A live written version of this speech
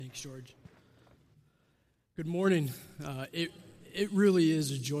Thanks, George. Good morning. It really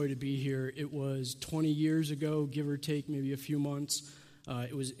is a joy to be here. It was 20 years ago, give or take, maybe a few months.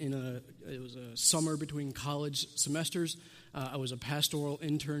 It was a summer between college semesters. I was a pastoral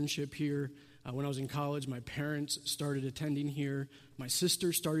internship here. When I was in college, my parents started attending here. My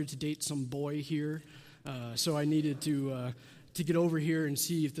sister started to date some boy here, so I needed to get over here and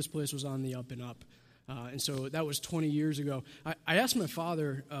see if this place was on the up and up. And so that was 20 years ago. I asked my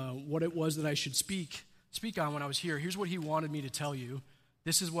father what it was that I should speak on when I was here. Here's what he wanted me to tell you.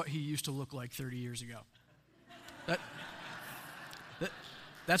 This is what he used to look like 30 years ago.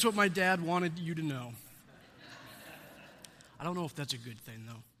 That's what my dad wanted you to know. I don't know if that's a good thing,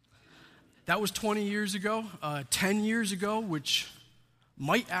 though. That was 20 years ago. 10 years ago, which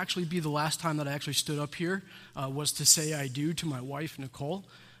might actually be the last time that I actually stood up here, was to say I do to my wife, Nicole.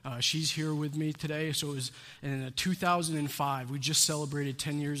 She's here with me today. So it was in 2005. We just celebrated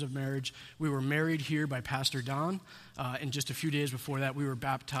 10 years of marriage. We were married here by Pastor Don. And just a few days before that, we were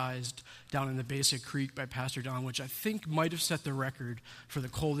baptized down in the Basic Creek by Pastor Don, which I think might have set the record for the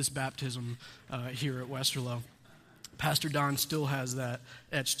coldest baptism here at Westerlo. Pastor Don still has that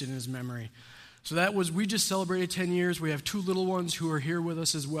etched in his memory. So we just celebrated 10 years. We have two little ones who are here with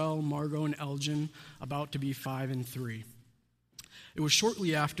us as well, Margot and Elgin, about to be 5 and 3. It was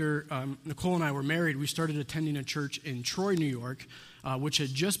shortly after Nicole and I were married, we started attending a church in Troy, New York, which had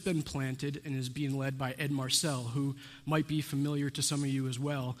just been planted and is being led by Ed Marcel, who might be familiar to some of you as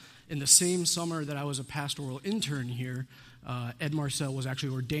well. In the same summer that I was a pastoral intern here, Ed Marcel was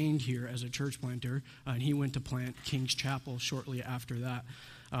actually ordained here as a church planter, and he went to plant King's Chapel shortly after that.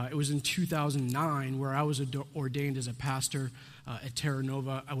 It was in 2009 where I was ordained as a pastor at Terra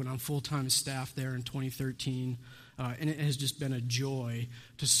Nova. I went on full-time staff there in 2013. And it has just been a joy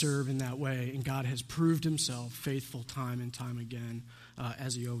to serve in that way. And God has proved himself faithful time and time again,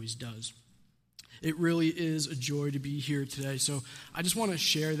 as he always does. It really is a joy to be here today. So I just want to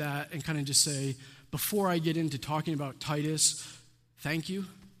share that and kind of just say, before I get into talking about Titus, thank you.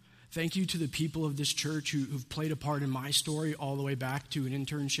 Thank you to the people of this church who've played a part in my story all the way back to an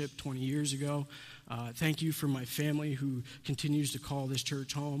internship 20 years ago. Thank you for my family who continues to call this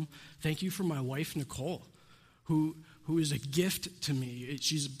church home. Thank you for my wife, Nicole, who is a gift to me.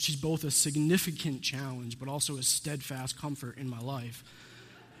 She's both a significant challenge, but also a steadfast comfort in my life.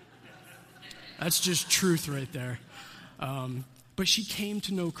 That's just truth right there. But she came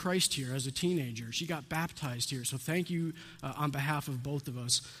to know Christ here as a teenager. She got baptized here. So thank you on behalf of both of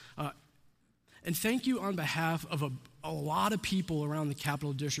us. And thank you on behalf of a lot of people around the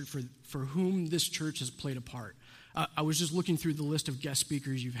Capital District for whom this church has played a part. I was just looking through the list of guest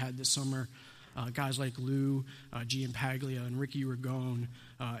speakers you've had this summer. Guys like Lou, Gian Paglia, and Ricky Ragone,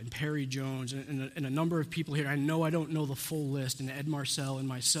 and Perry Jones, and a number of people here. I don't know the full list, and Ed Marcel and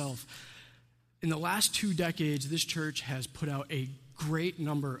myself. In the last 2 decades, this church has put out a great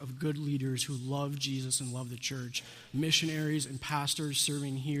number of good leaders who love Jesus and love the church, missionaries and pastors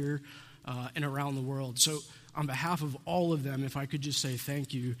serving here and around the world. So on behalf of all of them, if I could just say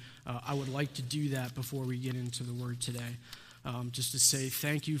thank you, I would like to do that before we get into the word today. Just to say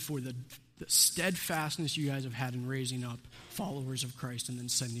thank you for the steadfastness you guys have had in raising up followers of Christ and then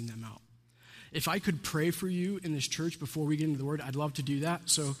sending them out. If I could pray for you in this church before we get into the word, I'd love to do that.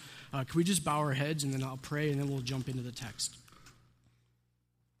 So can we just bow our heads and then I'll pray and then we'll jump into the text.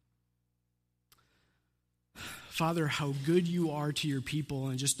 Father, how good you are to your people,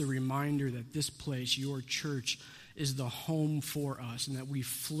 and just the reminder that this place, your church, is the home for us and that we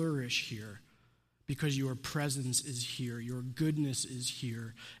flourish here. Because your presence is here, your goodness is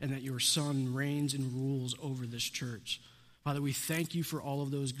here, and that your Son reigns and rules over this church. Father, we thank you for all of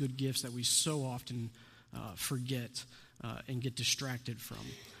those good gifts that we so often forget and get distracted from.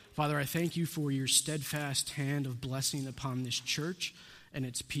 Father, I thank you for your steadfast hand of blessing upon this church and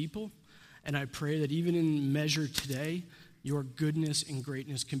its people, and I pray that even in measure today, your goodness and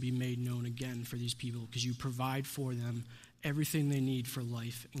greatness can be made known again for these people, because you provide for them everything they need for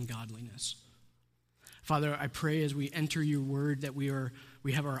life and godliness. Father, I pray as we enter your word that we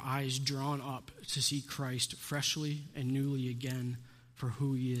have our eyes drawn up to see Christ freshly and newly again for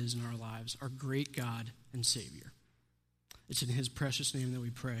who he is in our lives, our great God and Savior. It's in his precious name that we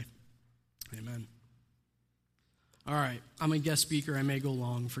pray. Amen. All right, I'm a guest speaker. I may go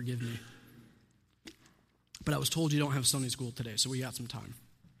long, forgive me. But I was told you don't have Sunday school today, so we got some time.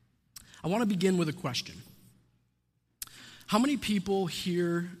 I want to begin with a question. How many people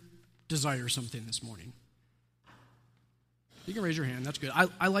here desire something this morning? You can raise your hand. That's good.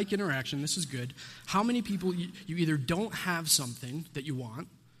 I like interaction. This is good. How many people, you either don't have something that you want,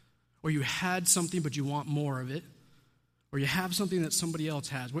 or you had something but you want more of it, or you have something that somebody else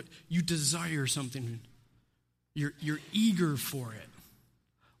has, you desire something, you're eager for it,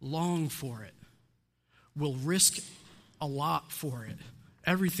 long for it, will risk a lot for it,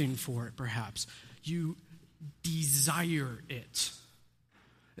 everything for it perhaps. You desire it.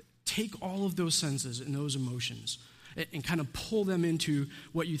 Take all of those senses and those emotions and kind of pull them into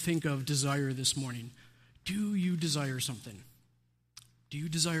what you think of desire this morning. Do you desire something? Do you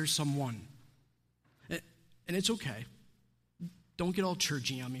desire someone? And it's okay. Don't get all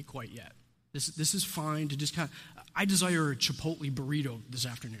churchy on me quite yet. This is fine to just kind of, I desire a Chipotle burrito this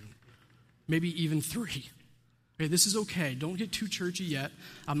afternoon. Maybe even 3. Okay, this is okay. Don't get too churchy yet.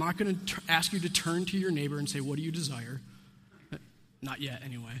 I'm not going to ask you to turn to your neighbor and say, what do you desire? Not yet,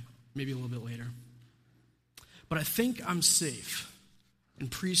 anyway. Maybe a little bit later. But I think I'm safe in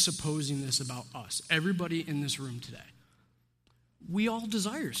presupposing this about us, everybody in this room today. We all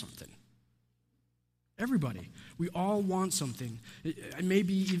desire something. Everybody. We all want something. It may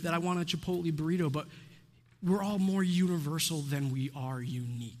be that I want a Chipotle burrito, but we're all more universal than we are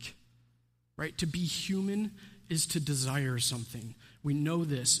unique. Right? To be human is to desire something. We know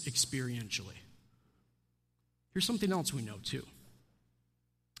this experientially. Here's something else we know too.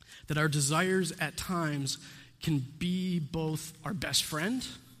 That our desires at times can be both our best friend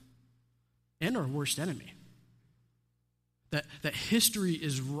and our worst enemy. That history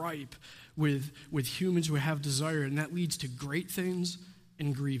is ripe with humans who have desire, and that leads to great things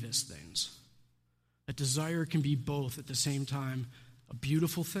and grievous things. That desire can be both at the same time a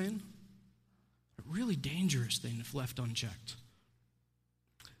beautiful thing, a really dangerous thing if left unchecked.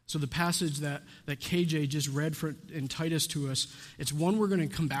 So the passage that KJ just read in Titus to us, it's one we're going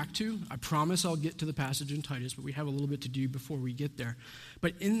to come back to. I promise I'll get to the passage in Titus, but we have a little bit to do before we get there.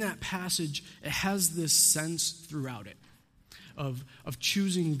 But in that passage, it has this sense throughout it of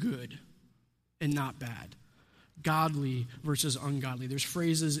choosing good and not bad, godly versus ungodly. There's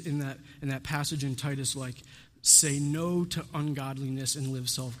phrases in that passage in Titus like, say no to ungodliness and live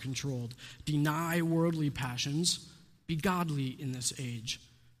self-controlled. Deny worldly passions. Be godly in this age.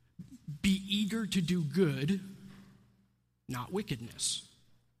 Be eager to do good, not wickedness.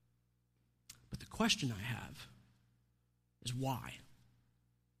 But the question I have is why?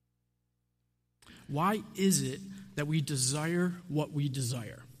 Why is it that we desire what we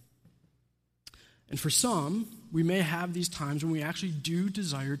desire? And for some, we may have these times when we actually do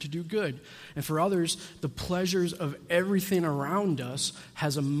desire to do good. And for others, the pleasures of everything around us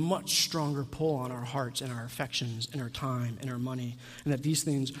has a much stronger pull on our hearts and our affections and our time and our money. And that these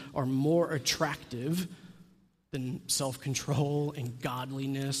things are more attractive than self-control and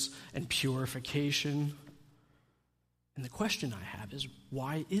godliness and purification. And the question I have is,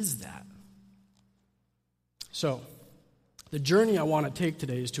 why is that? So, the journey I want to take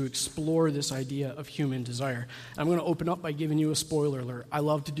today is to explore this idea of human desire. I'm going to open up by giving you a spoiler alert. I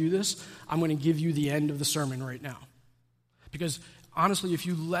love to do this. I'm going to give you the end of the sermon right now. Because honestly, if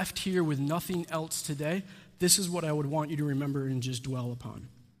you left here with nothing else today, this is what I would want you to remember and just dwell upon.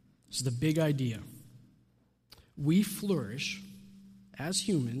 This is the big idea. We flourish as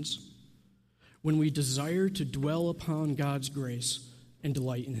humans when we desire to dwell upon God's grace and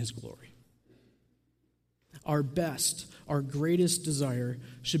delight in His glory. Our best, our greatest desire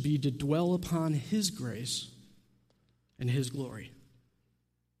should be to dwell upon His grace and His glory.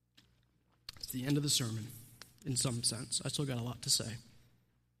 It's the end of the sermon, in some sense. I still got a lot to say.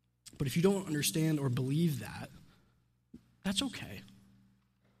 But if you don't understand or believe that, that's okay.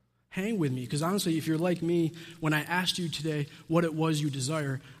 Hang with me, because honestly, if you're like me, when I asked you today what it was you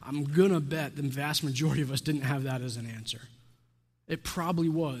desire, I'm going to bet the vast majority of us didn't have that as an answer. It probably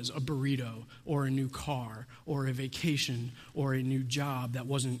was a burrito or a new car or a vacation or a new job that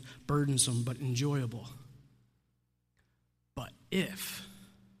wasn't burdensome but enjoyable. But if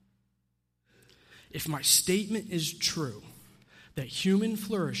my statement is true, that human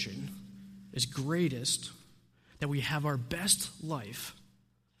flourishing is greatest, that we have our best life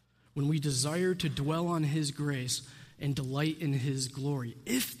when we desire to dwell on His grace and delight in His glory,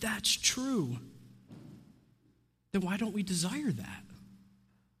 if that's true, then why don't we desire that?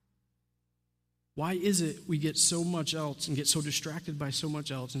 Why is it we get so much else and get so distracted by so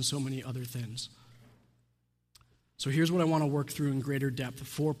much else and so many other things? So here's what I want to work through in greater depth,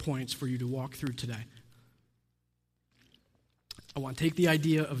 4 points for you to walk through today. I want to take the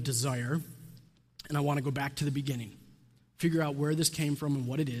idea of desire, and I want to go back to the beginning, figure out where this came from and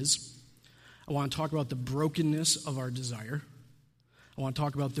what it is. I want to talk about the brokenness of our desire. I want to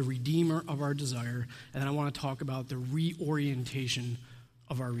talk about the Redeemer of our desire, and then I want to talk about the reorientation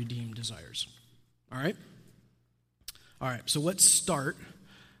of our redeemed desires. All right? All right, so let's start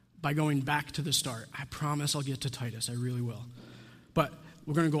by going back to the start. I promise I'll get to Titus. I really will. But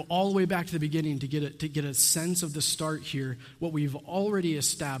we're going to go all the way back to the beginning to get a sense of the start here. What we've already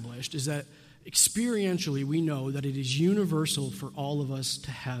established is that experientially we know that it is universal for all of us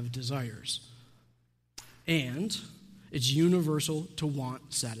to have desires. And it's universal to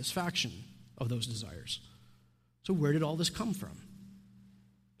want satisfaction of those desires. So where did all this come from?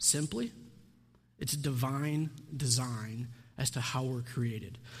 Simply, it's divine design as to how we're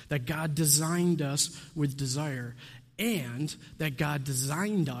created. That God designed us with desire, and that God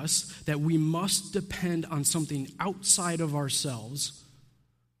designed us that we must depend on something outside of ourselves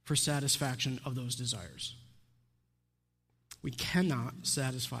for satisfaction of those desires. We cannot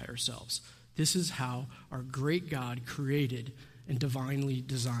satisfy ourselves. This is how our great God created and divinely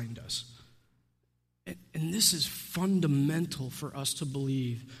designed us. And this is fundamental for us to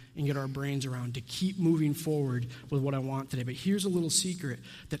believe and get our brains around, to keep moving forward with what I want today. But here's a little secret,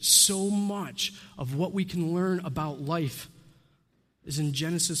 that so much of what we can learn about life is in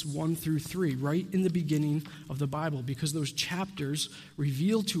Genesis 1 through 3, right in the beginning of the Bible, because those chapters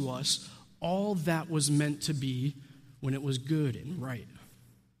reveal to us all that was meant to be when it was good and right.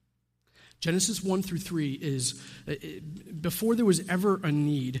 Genesis 1 through 3 is before there was ever a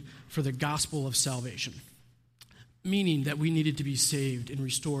need for the gospel of salvation, meaning that we needed to be saved and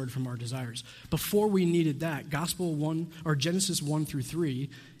restored from our desires. Before we needed that, Genesis 1 through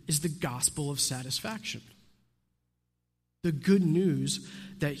 3 is the gospel of satisfaction. The good news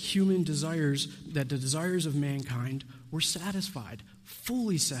that human desires, that the desires of mankind were satisfied,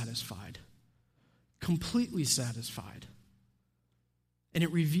 fully satisfied, completely satisfied. And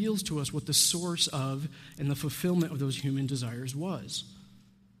it reveals to us what the source of and the fulfillment of those human desires was.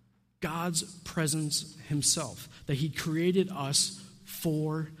 God's presence himself, that he created us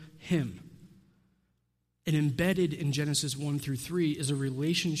for him. And embedded in Genesis 1 through 3 is a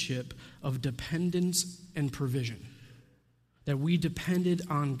relationship of dependence and provision, that we depended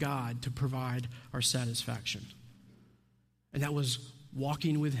on God to provide our satisfaction. And that was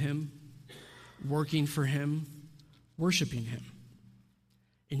walking with him, working for him, worshiping him.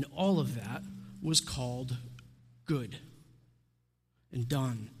 And all of that was called good and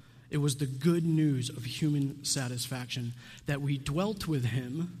done. It was the good news of human satisfaction, that we dwelt with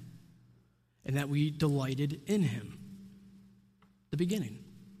him and that we delighted in him. The beginning.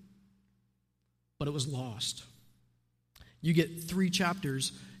 But it was lost. You get 3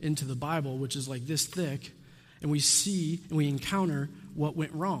 chapters into the Bible, which is like this thick, and we see and we encounter what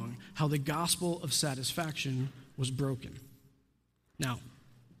went wrong, how the gospel of satisfaction was broken. Now,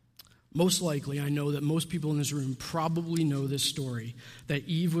 most likely, I know that most people in this room probably know this story, that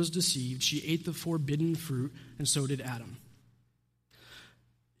Eve was deceived, she ate the forbidden fruit, and so did Adam.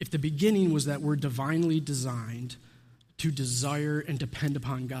 If the beginning was that we're divinely designed to desire and depend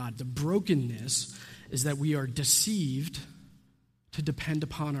upon God, the brokenness is that we are deceived to depend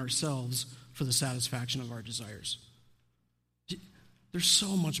upon ourselves for the satisfaction of our desires. There's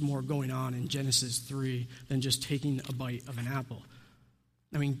so much more going on in Genesis 3 than just taking a bite of an apple.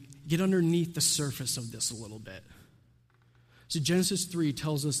 I mean, get underneath the surface of this a little bit. So Genesis 3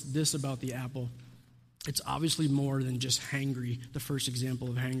 tells us this about the apple. It's obviously more than just hangry, the first example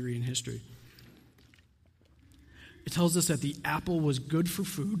of hangry in history. It tells us that the apple was good for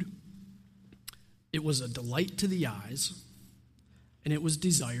food, it was a delight to the eyes, and it was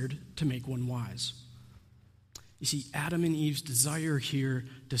desired to make one wise. You see, Adam and Eve's desire here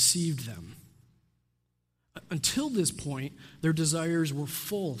deceived them. Until this point, their desires were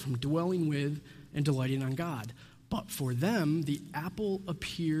full from dwelling with and delighting on God. But for them, the apple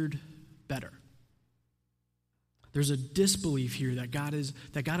appeared better. There's a disbelief here that God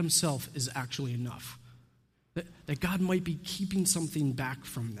himself is actually enough. That God might be keeping something back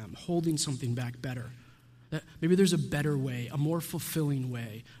from them, holding something back better. That maybe there's a better way, a more fulfilling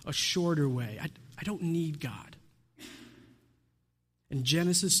way, a shorter way. I don't need God. In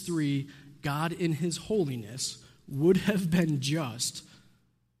Genesis 3, God in his holiness would have been just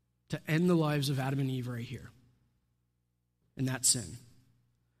to end the lives of Adam and Eve right here in that sin.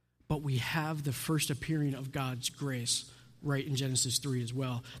 But we have the first appearing of God's grace right in Genesis 3 as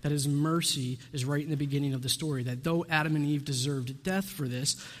well. That his mercy is right in the beginning of the story. That though Adam and Eve deserved death for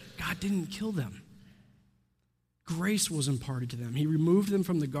this, God didn't kill them. Grace was imparted to them. He removed them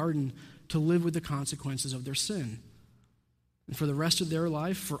from the garden to live with the consequences of their sin. And for the rest of their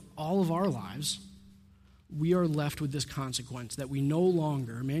life, for all of our lives, we are left with this consequence that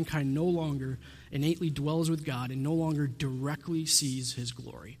mankind no longer innately dwells with God and no longer directly sees his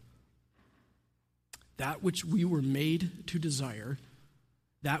glory. That which we were made to desire,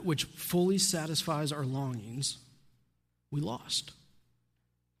 that which fully satisfies our longings, we lost.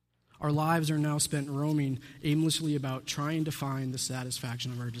 Our lives are now spent roaming aimlessly about trying to find the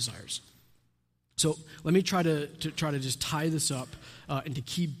satisfaction of our desires. So let me try to just tie this up and to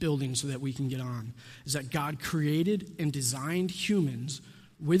keep building so that we can get on. Is that God created and designed humans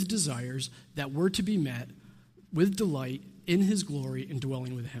with desires that were to be met with delight in his glory and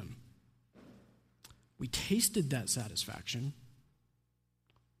dwelling with him. We tasted that satisfaction,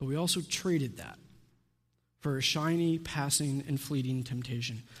 but we also traded that for a shiny, passing, and fleeting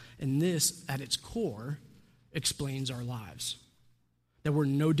temptation. And this, at its core, explains our lives. That we're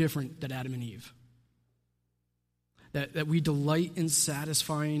no different than Adam and Eve. That we delight in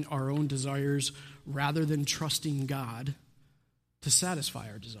satisfying our own desires rather than trusting God to satisfy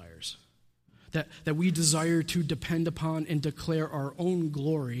our desires. That we desire to depend upon and declare our own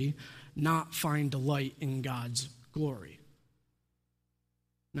glory, not find delight in God's glory.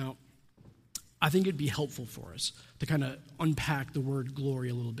 Now, I think it'd be helpful for us to kind of unpack the word glory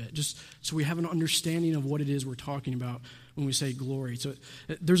a little bit, just so we have an understanding of what it is we're talking about when we say glory. So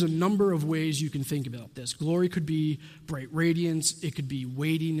there's a number of ways you can think about this. Glory could be bright radiance, it could be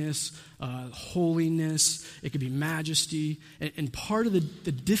weightiness, holiness, it could be majesty. And part of the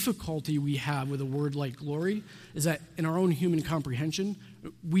difficulty we have with a word like glory is that in our own human comprehension,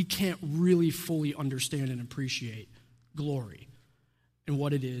 we can't really fully understand and appreciate glory and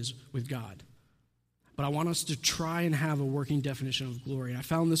what it is with God. But I want us to try and have a working definition of glory. And I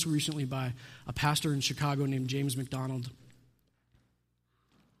found this recently by a pastor in Chicago named James McDonald.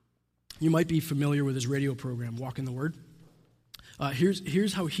 You might be familiar with his radio program, Walk in the Word.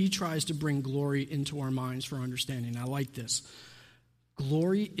 Here's how he tries to bring glory into our minds for understanding. I like this.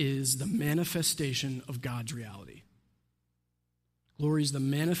 Glory is the manifestation of God's reality. Glory is the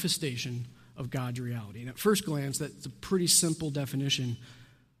manifestation of God's reality. And at first glance, that's a pretty simple definition.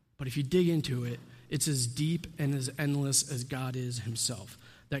 But if you dig into it, it's as deep and as endless as God is himself.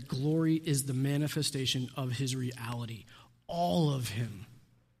 That glory is the manifestation of his reality. All of him.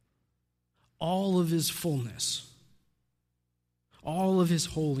 All of his fullness. All of his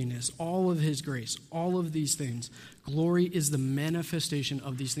holiness. All of his grace. All of these things. Glory is the manifestation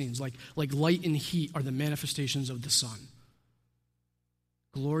of these things. Like light and heat are the manifestations of the sun.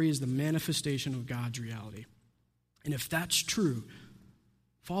 Glory is the manifestation of God's reality. And if that's true,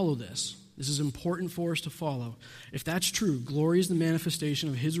 follow this. This is important for us to follow. If that's true, glory is the manifestation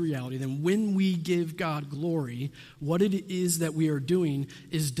of his reality, then when we give God glory, what it is that we are doing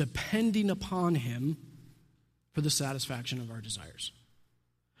is depending upon him for the satisfaction of our desires.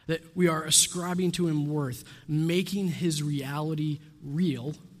 That we are ascribing to him worth, making his reality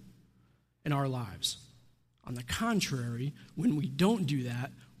real in our lives. On the contrary, when we don't do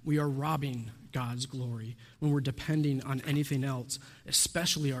that, we are robbing God's glory when we're depending on anything else,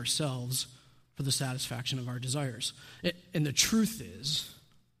 especially ourselves, for the satisfaction of our desires. And the truth is,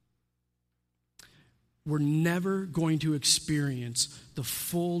 we're never going to experience the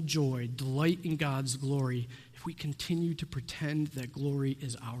full joy, delight in God's glory if we continue to pretend that glory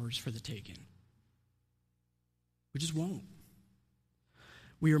is ours for the taking. We just won't.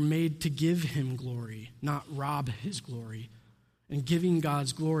 We are made to give him glory, not rob his glory. And giving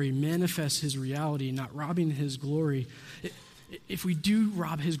God's glory manifests his reality, not robbing his glory. If we do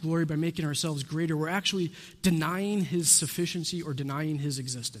rob his glory by making ourselves greater, we're actually denying his sufficiency or denying his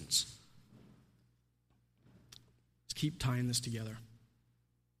existence. Let's keep tying this together.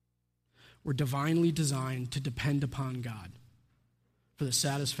 We're divinely designed to depend upon God for the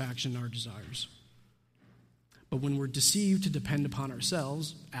satisfaction of our desires. But when we're deceived to depend upon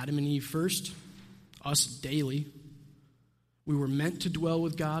ourselves, Adam and Eve first, us daily, we were meant to dwell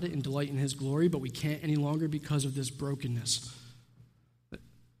with God and delight in his glory, but we can't any longer because of this brokenness. If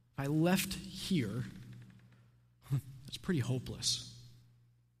I left here, that's pretty hopeless.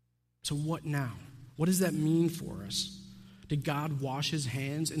 So what now? What does that mean for us? Did God wash his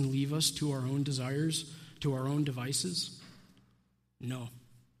hands and leave us to our own desires, to our own devices? No.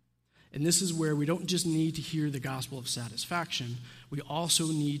 And this is where we don't just need to hear the gospel of satisfaction, we also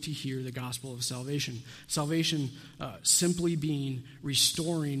need to hear the gospel of salvation. Salvation simply being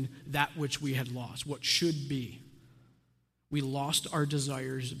restoring that which we had lost, what should be. We lost our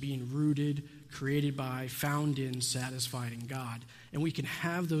desires being rooted, created by, found in, satisfied in God. And we can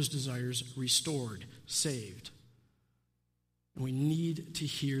have those desires restored, saved. And we need to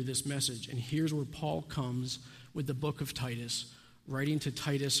hear this message. And here's where Paul comes with the book of Titus, writing to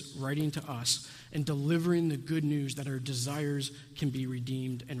Titus, writing to us, and delivering the good news that our desires can be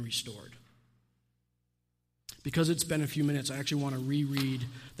redeemed and restored. Because it's been a few minutes, I actually want to reread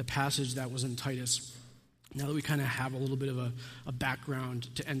the passage that was in Titus, now that we kind of have a little bit of a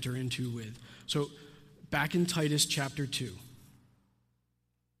background to enter into with. So, back in Titus chapter 2,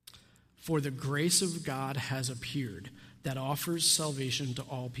 For the grace of God has appeared that offers salvation to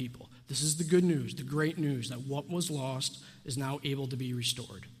all people. This is the good news, the great news, that what was lost is now able to be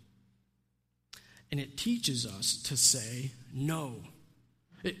restored. And it teaches us to say no.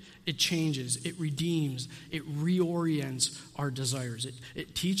 It changes, it redeems, it reorients our desires.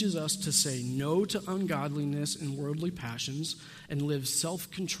 It teaches us to say no to ungodliness and worldly passions and live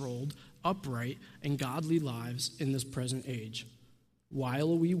self-controlled, upright, and godly lives in this present age,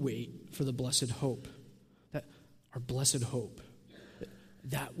 while we wait for the blessed hope, our blessed hope,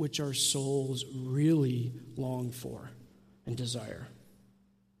 that which our souls really long for and desire.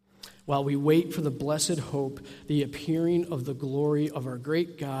 While we wait for the blessed hope, the appearing of the glory of our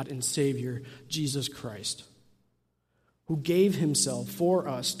great God and Savior, Jesus Christ, who gave himself for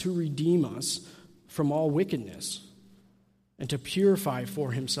us to redeem us from all wickedness and to purify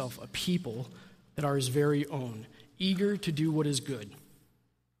for himself a people that are his very own, eager to do what is good.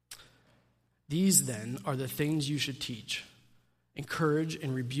 These, then, are the things you should teach. Encourage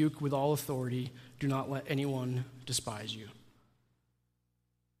and rebuke with all authority. Do not let anyone despise you.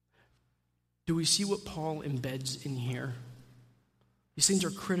 Do we see what Paul embeds in here? These things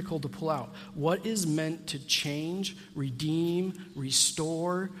are critical to pull out. What is meant to change, redeem,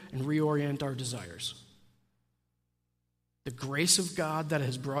 restore, and reorient our desires? The grace of God that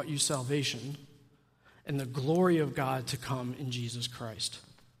has brought you salvation and the glory of God to come in Jesus Christ.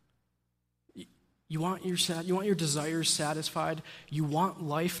 You want your desires satisfied? You want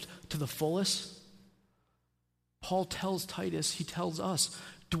life to the fullest? Paul tells Titus, he tells us,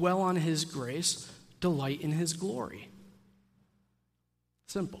 dwell on his grace, delight in his glory.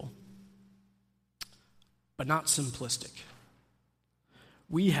 Simple, but not simplistic.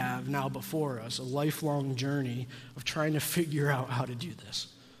 We have now before us a lifelong journey of trying to figure out how to do this.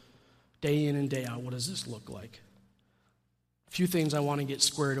 Day in and day out, what does this look like? A few things I want to get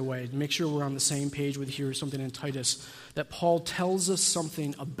squared away. Make sure we're on the same page with here, something in Titus, that Paul tells us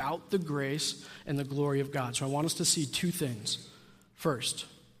something about the grace and the glory of God. So I want us to see two things. First,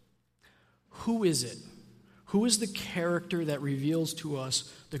 who is it? Who is the character that reveals to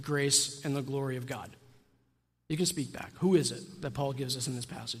us the grace and the glory of God? You can speak back. Who is it that Paul gives us in this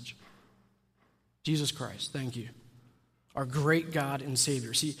passage? Jesus Christ, thank you. Our great God and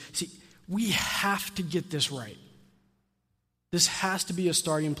Savior. See, we have to get this right. This has to be a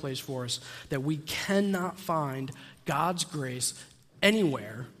starting place for us, that we cannot find God's grace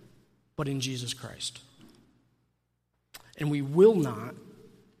anywhere but in Jesus Christ. And we will not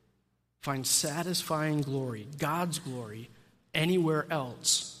find satisfying glory, God's glory, anywhere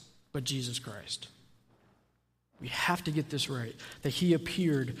else but Jesus Christ. We have to get this right, that he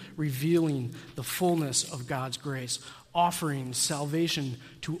appeared revealing the fullness of God's grace, offering salvation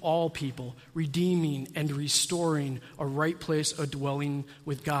to all people, redeeming and restoring a right place of dwelling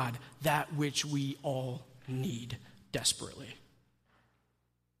with God, that which we all need desperately.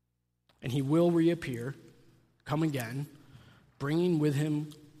 And he will reappear, come again, bringing with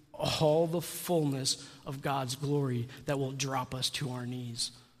him all the fullness of God's glory that will drop us to our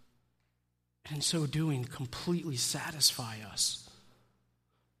knees. And in so doing, completely satisfy us.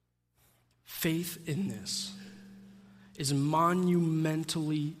 Faith in this is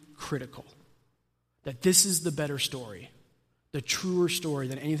monumentally critical. That this is the better story, the truer story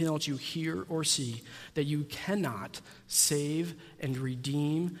than anything else you hear or see, that you cannot save and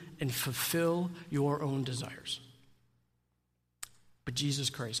redeem and fulfill your own desires. But Jesus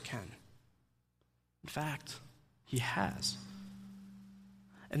Christ can. In fact, he has.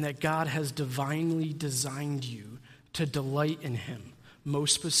 And that God has divinely designed you to delight in him,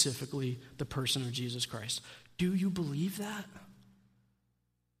 most specifically the person of Jesus Christ. Do you believe that?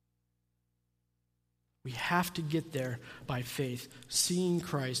 We have to get there by faith, seeing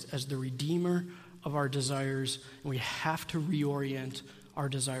Christ as the Redeemer of our desires, and we have to reorient our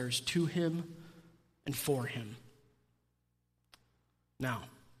desires to him and for him. Now,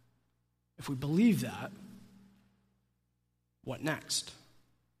 if we believe that, what next?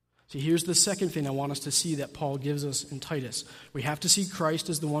 See, here's the second thing I want us to see that Paul gives us in Titus. We have to see Christ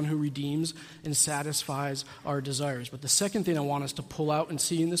as the one who redeems and satisfies our desires. But the second thing I want us to pull out and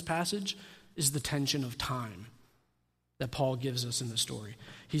see in this passage is the tension of time that Paul gives us in the story.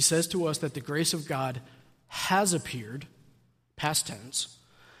 He says to us that the grace of God has appeared, past tense,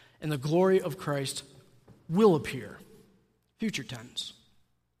 and the glory of Christ will appear, future tense.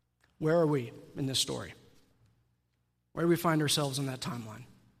 Where are we in this story? Where do we find ourselves in that timeline?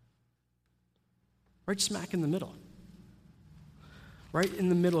 Right smack in the middle. right in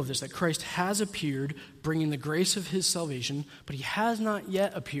the middle of this, that Christ has appeared, bringing the grace of his salvation, but he has not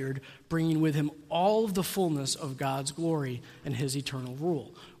yet appeared, bringing with him all of the fullness of God's glory and his eternal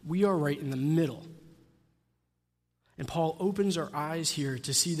rule. We are right in the middle. And Paul opens our eyes here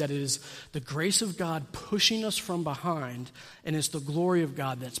to see that it is the grace of God pushing us from behind, and it's the glory of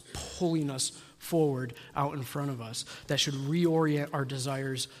God that's pulling us forward out in front of us, that should reorient our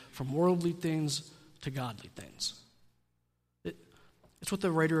desires from worldly things to godly things. It's what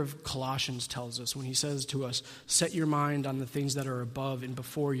the writer of Colossians tells us when he says to us, set your mind on the things that are above and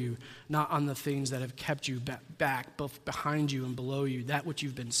before you, not on the things that have kept you back, both behind you and below you, that which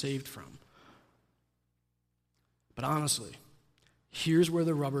you've been saved from. But honestly, here's where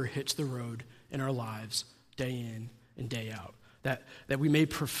the rubber hits the road in our lives day in and day out. That we may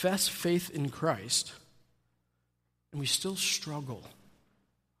profess faith in Christ, and we still struggle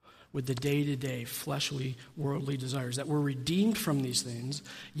with the day-to-day fleshly, worldly desires, that we're redeemed from these things,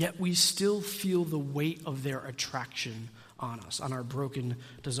 yet we still feel the weight of their attraction on us, on our broken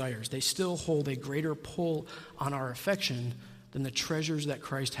desires. They still hold a greater pull on our affection than the treasures that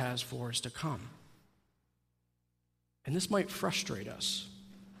Christ has for us to come. And this might frustrate us,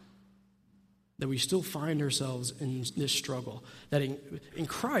 that we still find ourselves in this struggle. That in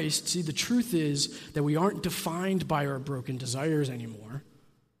Christ, see, the truth is that we aren't defined by our broken desires anymore,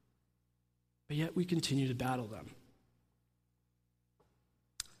 but yet we continue to battle them.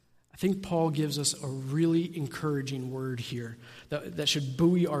 I think Paul gives us a really encouraging word here that should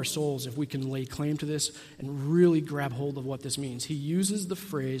buoy our souls if we can lay claim to this and really grab hold of what this means. He uses the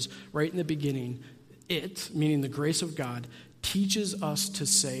phrase right in the beginning, it, meaning the grace of God, teaches us to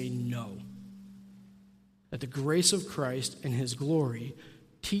say no. That the grace of Christ and his glory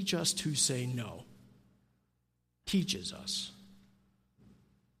teach us to say no. Teaches us.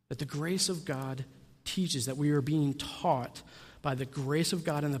 That the grace of God teaches, that we are being taught by the grace of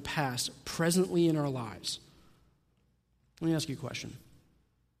God in the past, presently in our lives. Let me ask you a question.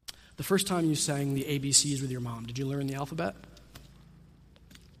 The first time you sang the ABCs with your mom, did you learn the alphabet?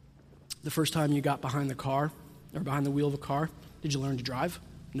 The first time you got behind the car, or behind the wheel of a car, did you learn to drive?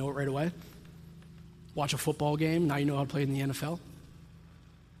 Know it right away? Watch a football game, now you know how to play in the NFL?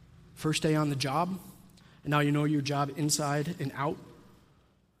 First day on the job, and now you know your job inside and out?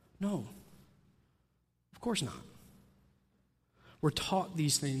 No, of course not. We're taught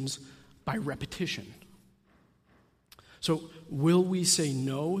these things by repetition. So will we say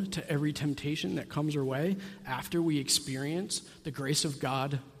no to every temptation that comes our way after we experience the grace of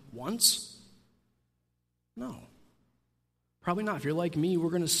God once? No, probably not. If you're like me,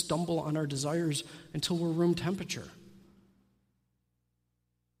 we're going to stumble on our desires until we're room temperature.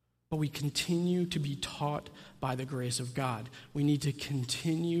 But we continue to be taught by the grace of God. We need to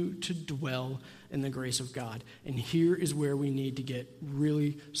continue to dwell in the grace of God. And here is where we need to get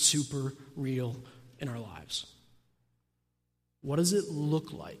really super real in our lives. What does it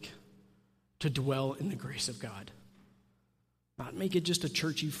look like to dwell in the grace of God? Not make it just a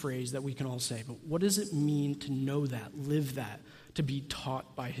churchy phrase that we can all say, but what does it mean to know that, live that, to be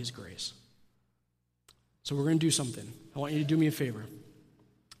taught by his grace? So we're going to do something. I want you to do me a favor.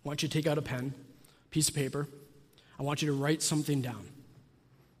 I want you to take out a pen, piece of paper. I want you to write something down.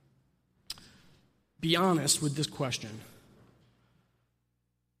 Be honest with this question.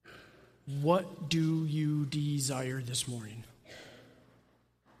 What do you desire this morning?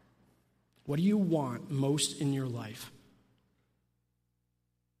 What do you want most in your life?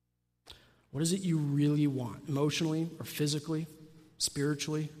 What is it you really want, emotionally or physically,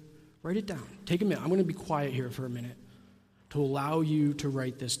 spiritually? Write it down. Take a minute. I'm going to be quiet here for a minute to allow you to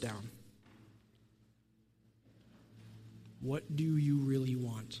write this down. What do you really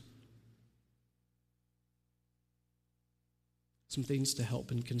want? Some things to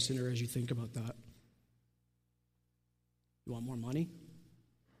help and consider as you think about that. You want more money?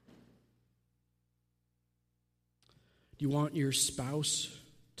 Do you want your spouse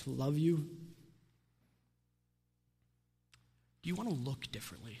to love you? Do you want to look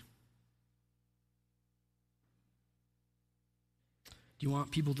differently? Do you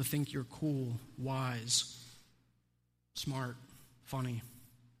want people to think you're cool, wise, smart, funny?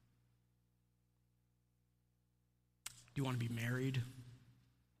 Do you want to be married?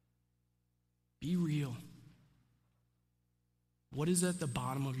 Be real. What is at the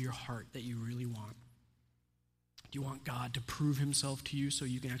bottom of your heart that you really want? Do you want God to prove himself to you so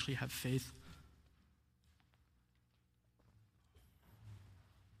you can actually have faith?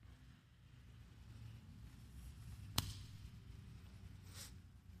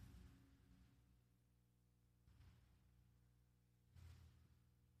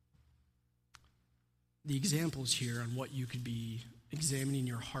 The examples here on what you could be examining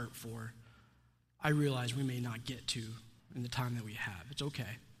your heart for, I realize we may not get to in the time that we have. It's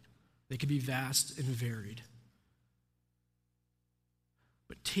okay. They could be vast and varied.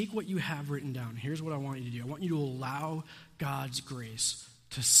 But take what you have written down. Here's what I want you to do. I want you to allow God's grace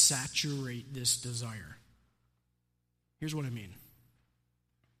to saturate this desire. Here's what I mean.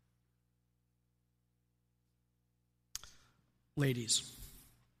 Ladies,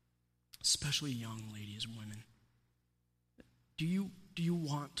 especially young ladies and women, do you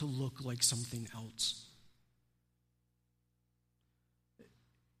want to look like something else?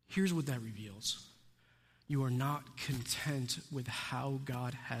 Here's what that reveals. You are not content with how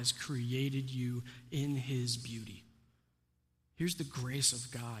God has created you in his beauty. Here's the grace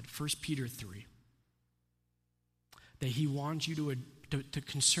of God, 1 Peter 3. That he wants you to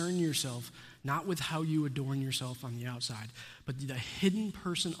concern yourself not with how you adorn yourself on the outside, but the hidden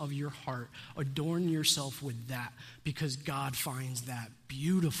person of your heart. Adorn yourself with that because God finds that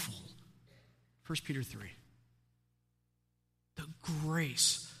beautiful. 1 Peter 3. The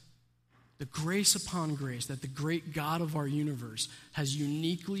grace upon grace, that the great God of our universe has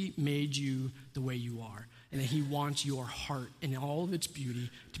uniquely made you the way you are, and that he wants your heart in all of its beauty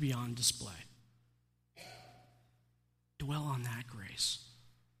to be on display. Dwell on that grace.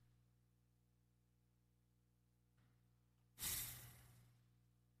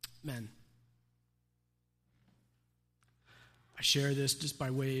 Men, I share this just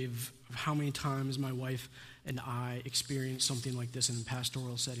by way of how many times my wife and I experienced something like this in a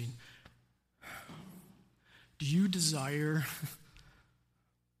pastoral setting. Do you desire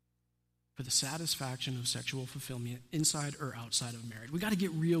for the satisfaction of sexual fulfillment inside or outside of marriage? We got to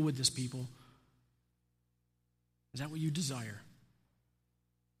get real with this, people. Is that what you desire?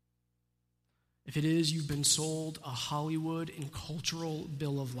 If it is, you've been sold a Hollywood and cultural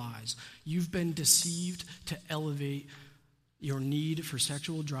bill of lies. You've been deceived to elevate your need for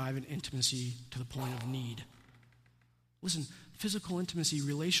sexual drive and intimacy to the point of need. Listen, physical intimacy,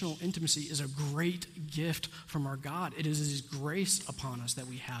 relational intimacy is a great gift from our God. It is his grace upon us that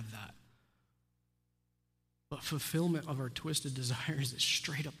we have that. But fulfillment of our twisted desires is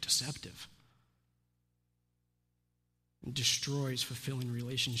straight up deceptive. It destroys fulfilling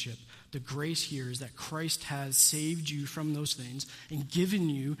relationship. The grace here is that Christ has saved you from those things and given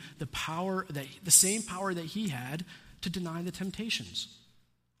you the same power that he had to deny the temptations.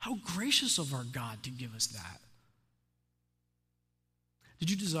 How gracious of our God to give us that. Did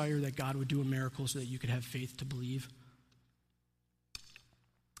you desire that God would do a miracle so that you could have faith to believe?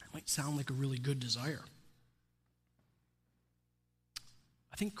 It might sound like a really good desire.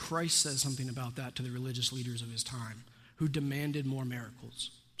 I think Christ says something about that to the religious leaders of his time, who demanded more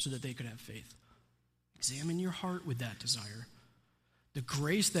miracles so that they could have faith. Examine your heart with that desire. The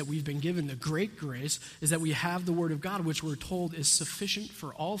grace that we've been given, the great grace, is that we have the word of God, which we're told is sufficient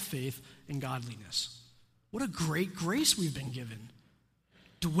for all faith and godliness. What a great grace we've been given.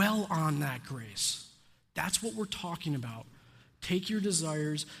 Dwell on that grace. That's what we're talking about. Take your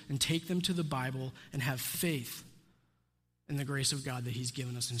desires and take them to the Bible and have faith in the grace of God that he's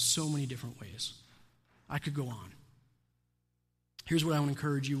given us in so many different ways. I could go on. Here's what I want to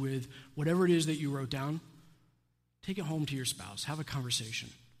encourage you with. Whatever it is that you wrote down, take it home to your spouse. Have a conversation.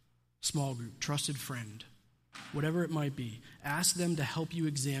 Small group, trusted friend, whatever it might be. Ask them to help you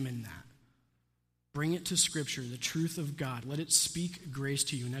examine that. Bring it to Scripture, the truth of God. Let it speak grace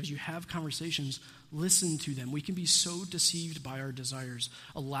to you. And as you have conversations, listen to them. We can be so deceived by our desires.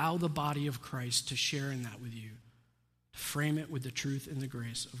 Allow the body of Christ to share in that with you. Frame it with the truth and the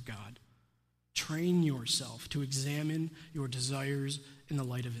grace of God. Train yourself to examine your desires in the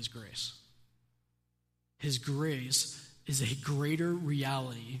light of his grace. His grace is a greater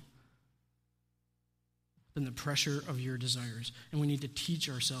reality than the pressure of your desires. And we need to teach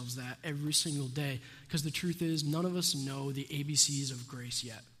ourselves that every single day, because the truth is, none of us know the ABCs of grace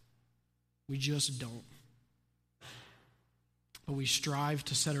yet. We just don't. But we strive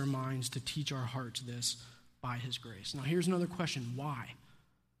to set our minds to teach our hearts this by his grace. Now here's another question. Why?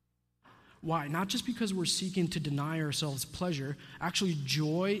 Why? Not just because we're seeking to deny ourselves pleasure. Actually,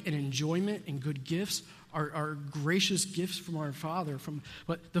 joy and enjoyment and good gifts are gracious gifts from our Father.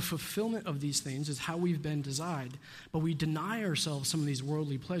 But the fulfillment of these things is how we've been designed. But we deny ourselves some of these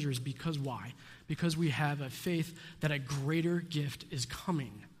worldly pleasures because why? Because we have a faith that a greater gift is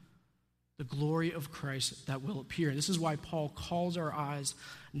coming. The glory of Christ that will appear. This is why Paul calls our eyes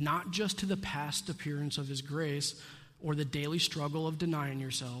not just to the past appearance of his grace or the daily struggle of denying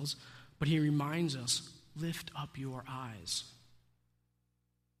yourselves, but he reminds us, lift up your eyes.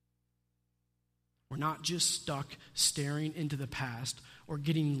 We're not just stuck staring into the past or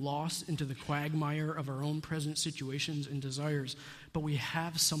getting lost into the quagmire of our own present situations and desires, but we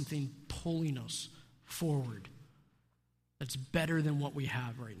have something pulling us forward that's better than what we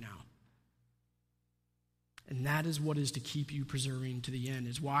have right now. And that is what is to keep you persevering to the end,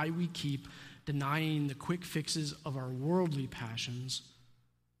 is why we keep denying the quick fixes of our worldly passions,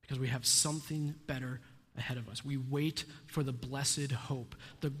 because we have something better ahead of us. We wait for the blessed hope,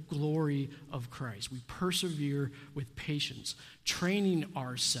 the glory of Christ. We persevere with patience, training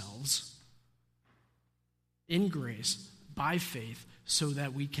ourselves in grace by faith so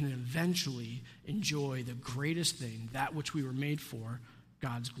that we can eventually enjoy the greatest thing, that which we were made for,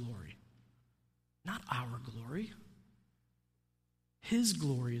 God's glory. Not our glory. His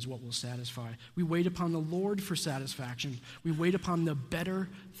glory is what will satisfy. We wait upon the Lord for satisfaction. We wait upon the better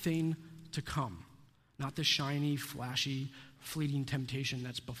thing to come, not the shiny, flashy, fleeting temptation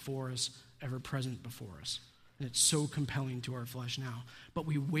that's before us, ever present before us. And it's so compelling to our flesh now. But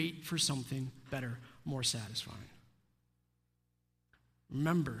we wait for something better, more satisfying.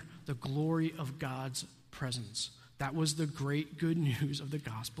 Remember the glory of God's presence. That was the great good news of the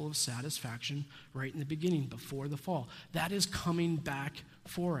gospel of satisfaction right in the beginning, before the fall. That is coming back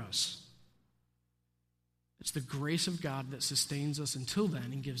for us. It's the grace of God that sustains us until then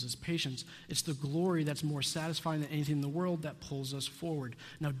and gives us patience. It's the glory that's more satisfying than anything in the world that pulls us forward.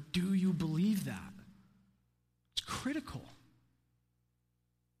 Now, do you believe that? It's critical.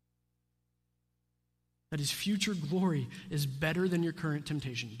 That his future glory is better than your current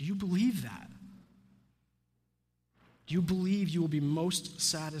temptation. Do you believe that? Do you believe you will be most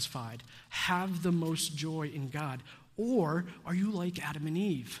satisfied, have the most joy in God? Or are you like Adam and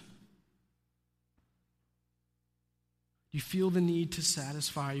Eve? You feel the need to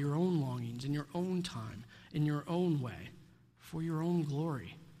satisfy your own longings in your own time, in your own way, for your own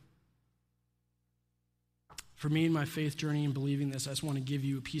glory. For me in my faith journey and believing this, I just want to give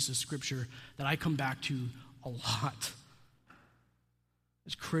you a piece of scripture that I come back to a lot.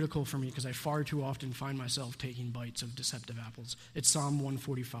 It's critical for me because I far too often find myself taking bites of deceptive apples. It's Psalm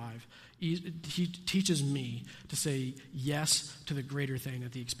 145. He teaches me to say yes to the greater thing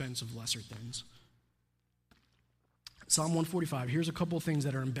at the expense of lesser things. Psalm 145, here's a couple of things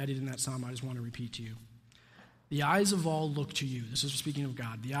that are embedded in that psalm I just want to repeat to you. The eyes of all look to you. This is speaking of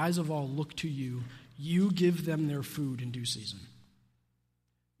God. The eyes of all look to you. You give them their food in due season.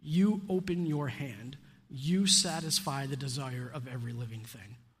 You open your hand. You satisfy the desire of every living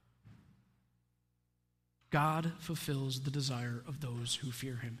thing. God fulfills the desire of those who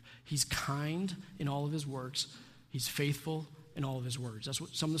fear him. He's kind in all of his works. He's faithful in all of his words. That's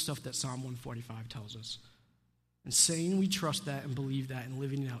what some of the stuff that Psalm 145 tells us. And saying we trust that and believe that and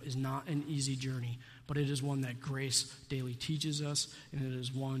living it out is not an easy journey, but it is one that grace daily teaches us, and it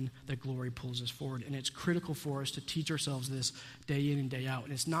is one that glory pulls us forward. And it's critical for us to teach ourselves this day in and day out.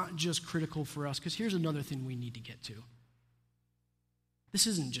 And it's not just critical for us, because here's another thing we need to get to. This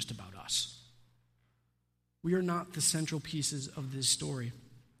isn't just about us. We are not the central pieces of this story.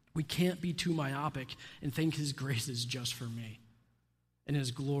 We can't be too myopic and think his grace is just for me and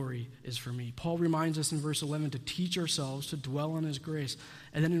his glory is for me. Paul reminds us in verse 11 to teach ourselves to dwell on his grace.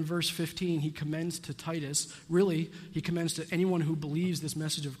 And then in verse 15, he commends to Titus, really, he commends to anyone who believes this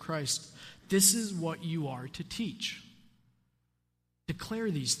message of Christ, this is what you are to teach. Declare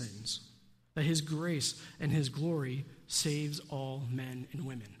these things, that his grace and his glory saves all men and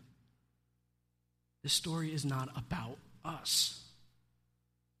women. This story is not about us.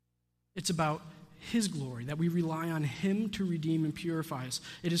 It's about his glory, that we rely on him to redeem and purify us.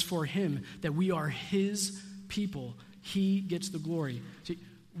 It is for him that we are his people. He gets the glory. See,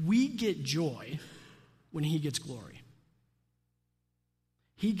 we get joy when he gets glory.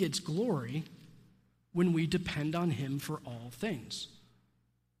 He gets glory when we depend on him for all things.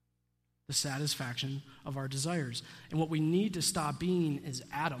 The satisfaction of our desires. And what we need to stop being is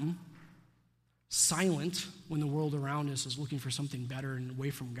Adam, silent when the world around us is looking for something better and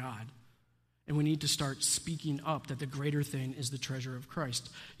away from God. And we need to start speaking up that the greater thing is the treasure of Christ.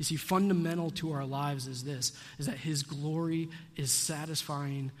 You see, fundamental to our lives is this, is that his glory is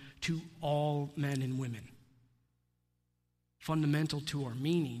satisfying to all men and women. Fundamental to our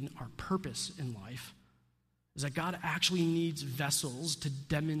meaning, our purpose in life, is that God actually needs vessels to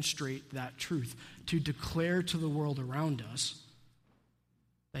demonstrate that truth, to declare to the world around us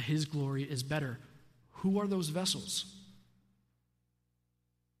that his glory is better. Who are those vessels?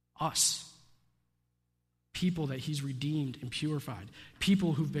 Us. People that he's redeemed and purified.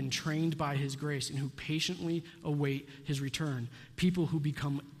 People who've been trained by his grace and who patiently await his return. People who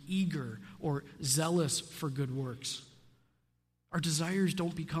become eager or zealous for good works. Our desires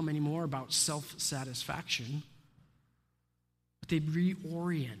don't become anymore about self-satisfaction. but they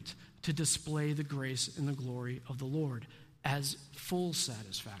reorient to display the grace and the glory of the Lord as full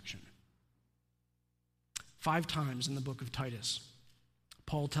satisfaction. 5 times in the book of Titus,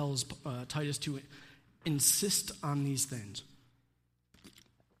 Paul tells Titus to insist on these things,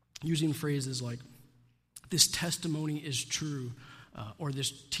 using phrases like, this testimony is true, or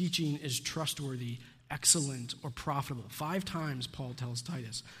this teaching is trustworthy, excellent, or profitable. 5 times Paul tells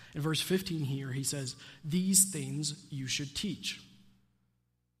Titus. In verse 15 here, he says, these things you should teach.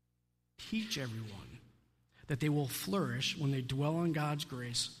 Teach everyone that they will flourish when they dwell on God's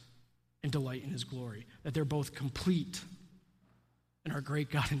grace and delight in his glory, that they're both complete in our great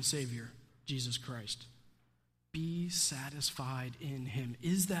God and Savior, Jesus Christ. Be satisfied in him.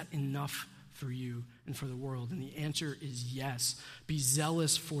 Is that enough for you and for the world? And the answer is yes. Be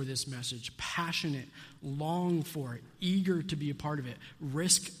zealous for this message, passionate, long for it, eager to be a part of it,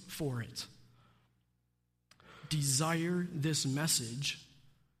 risk for it. Desire this message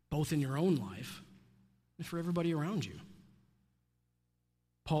both in your own life and for everybody around you.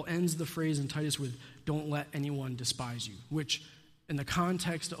 Paul ends the phrase in Titus with, don't let anyone despise you, which in the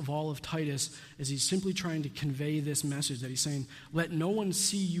context of all of Titus is he's simply trying to convey this message that he's saying, let no one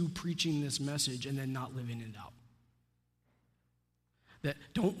see you preaching this message and then not living it out. That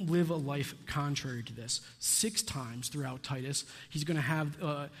don't live a life contrary to this. 6 times throughout Titus, he's going to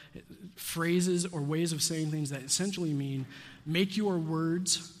have phrases or ways of saying things that essentially mean, make your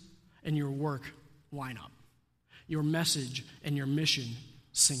words and your work line up. Your message and your mission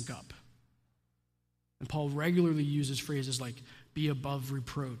sync up. And Paul regularly uses phrases like, be above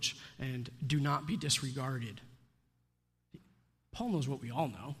reproach and do not be disregarded. Paul knows what we all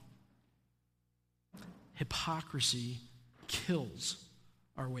know. Hypocrisy kills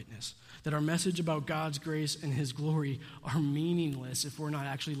our witness. That our message about God's grace and his glory are meaningless if we're not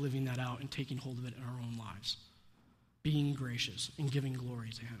actually living that out and taking hold of it in our own lives. Being gracious and giving glory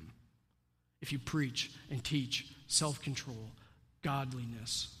to him. If you preach and teach self-control,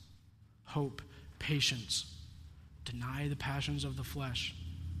 godliness, hope, patience, deny the passions of the flesh,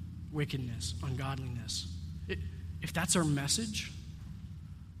 wickedness, ungodliness. If that's our message,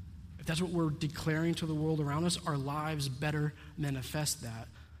 if that's what we're declaring to the world around us, our lives better manifest that,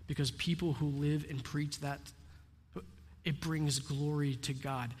 because people who live and preach that, it brings glory to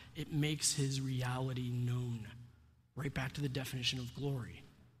God. It makes his reality known. Right back to the definition of glory.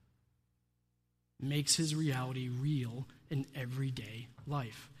 Makes his reality real in everyday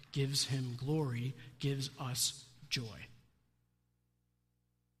life. Gives him glory, gives us joy.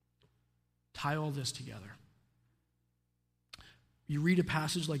 Tie all this together. You read a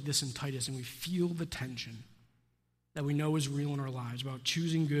passage like this in Titus and we feel the tension that we know is real in our lives about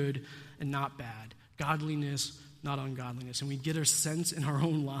choosing good and not bad, godliness, not ungodliness, and we get a sense in our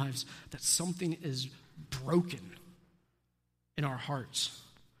own lives that something is broken in our hearts,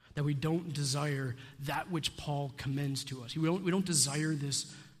 that we don't desire that which Paul commends to us. We don't desire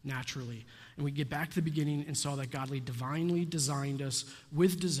this naturally. And we get back to the beginning and saw that God divinely designed us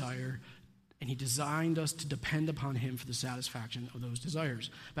with desire, and he designed us to depend upon him for the satisfaction of those desires.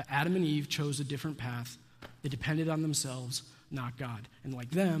 But Adam and Eve chose a different path. They depended on themselves, not God. And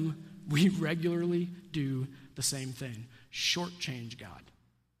like them, we regularly do the same thing. Shortchange God.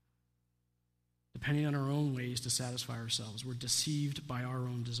 Depending on our own ways to satisfy ourselves. We're deceived by our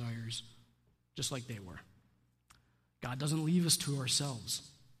own desires, just like they were. God doesn't leave us to ourselves.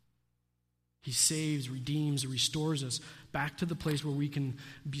 He saves, redeems, restores us back to the place where we can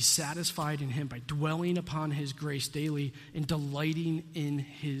be satisfied in him by dwelling upon his grace daily and delighting in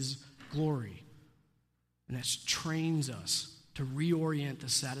his glory. And that trains us to reorient the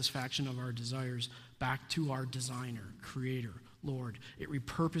satisfaction of our desires back to our designer, creator, Lord. It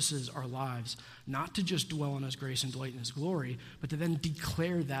repurposes our lives not to just dwell on his grace and delight in his glory, but to then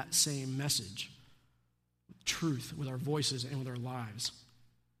declare that same message with truth, with our voices and with our lives.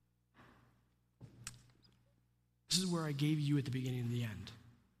 This is where I gave you at the beginning and the end.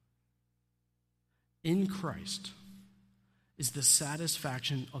 In Christ is the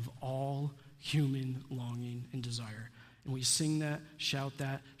satisfaction of all human longing and desire. And we sing that, shout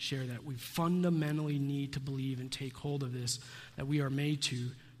that, share that. We fundamentally need to believe and take hold of this, that we are made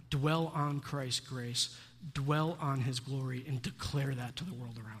to dwell on Christ's grace, dwell on his glory, and declare that to the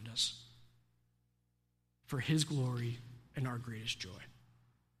world around us. For his glory and our greatest joy.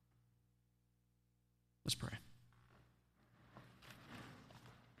 Let's pray.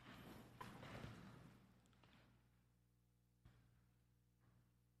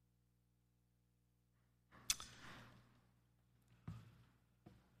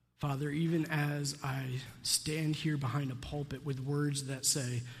 Father, even as I stand here behind a pulpit with words that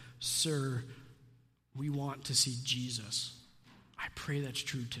say, Sir, we want to see Jesus, I pray that's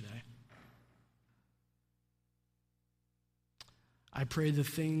true today. I pray the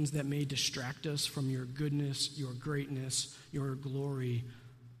things that may distract us from your goodness, your greatness, your glory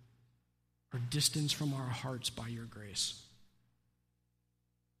are distanced from our hearts by your grace.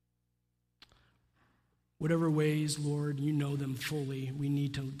 Whatever ways, Lord, you know them fully, we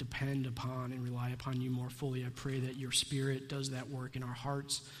need to depend upon and rely upon you more fully. I pray that your Spirit does that work in our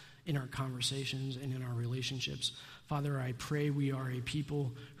hearts, in our conversations, and in our relationships. Father, I pray we are a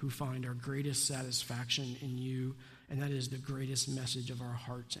people who find our greatest satisfaction in you, and that is the greatest message of our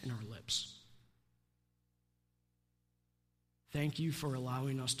hearts and our lips. Thank you for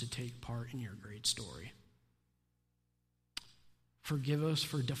allowing us to take part in your great story. Forgive us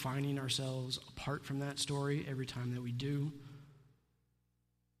for defining ourselves apart from that story every time that we do.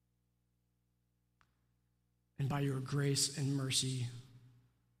 And by your grace and mercy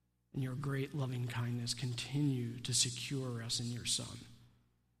and your great loving kindness, continue to secure us in your Son.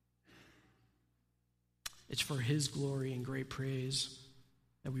 It's for his glory and great praise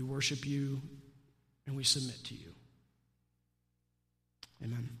that we worship you and we submit to you.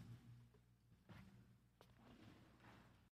 Amen.